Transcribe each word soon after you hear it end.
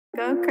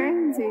Go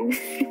crazy.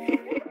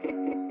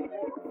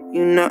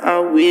 You know I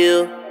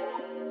will.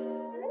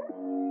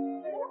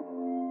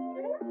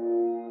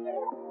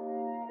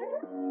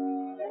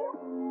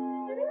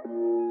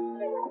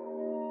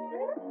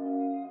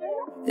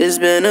 It's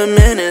been a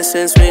minute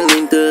since we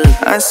linked up.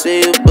 I see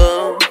you,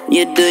 boo.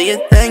 You do your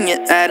thing,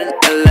 you're adding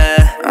a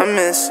lot. I'm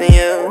missing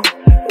you.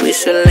 We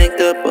should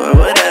link up or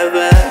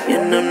whatever.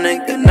 You know,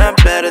 nigga,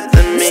 not better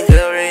than me.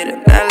 Still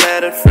reading that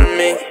letter from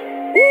me.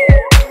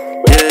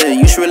 Yeah,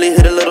 you should really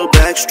hit a little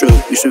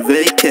backstroke. You should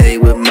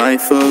vacate with my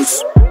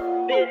folks.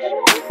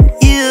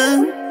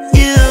 Yeah.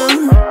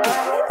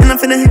 And I'm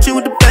finna hit you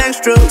with the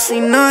backstroke. So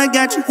you know I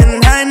got you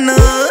hitting high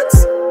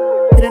notes.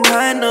 Hitting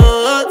high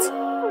notes.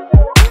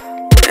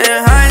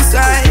 In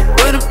hindsight,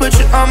 would've put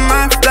you on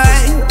my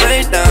flight.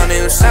 Way down,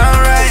 it would sound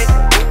right.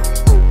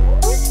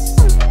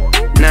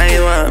 Now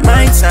you want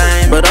my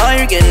time, but all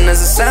you're getting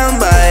is a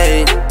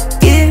soundbite.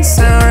 Yeah,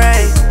 sound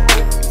right.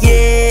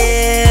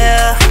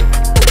 Yeah.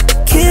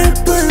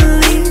 Can't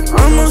believe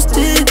almost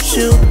did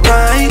you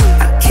right.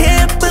 I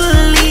can't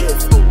believe.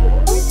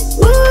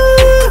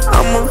 Woo,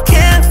 almost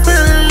can't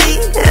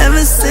believe.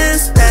 Ever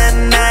since that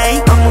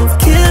night, almost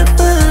can't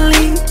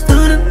believe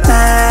through the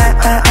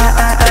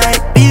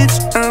night. Bitch,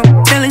 I'm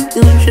telling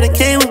you, should've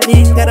came with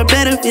me. Got a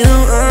better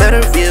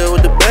view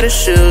with the better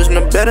shoes and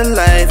a better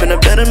life and a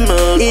better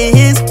mood. It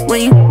is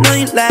when you know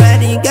you lied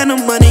and you got no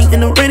money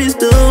and the rent is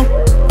due.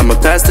 I'ma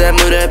pass that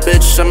mood, that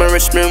bitch. I'm a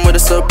rich man with a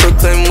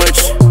self-proclaimed witch.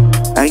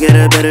 I got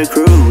a better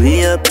crew,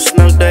 we up,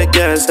 smoke that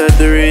gas. Had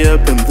to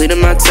re-up,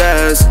 completing my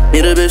task.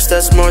 Need a bitch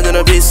that's more than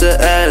a piece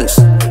of ass.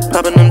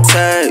 Popping them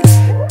tags,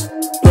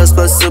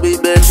 plus to be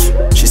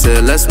bitch. She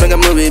said let's make a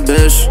movie,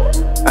 bitch.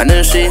 I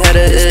knew she had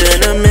it. It's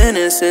been a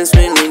minute since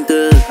we linked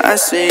up. I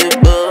see you,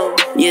 boo.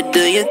 You do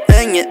your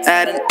thing, you're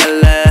adding a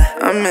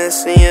lot. I'm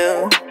missing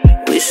you.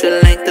 We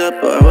should link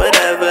up or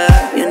whatever.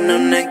 You know,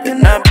 nigga,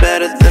 not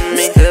better than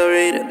me. Still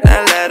reading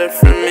that letter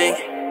from me.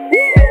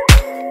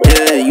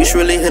 Yeah, you should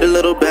really hit a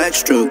little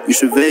backstroke. You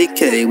should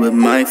vacate with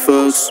my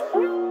folks.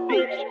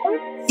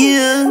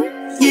 Yeah.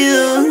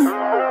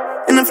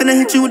 And I'm finna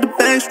hit you with the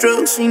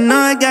backstroke. So you know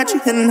I got you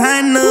hitting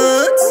high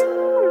notes.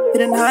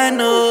 Hitting high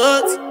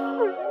notes.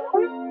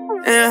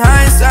 In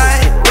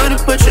hindsight,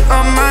 would've put you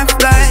on my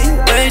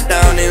flight. Way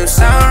down.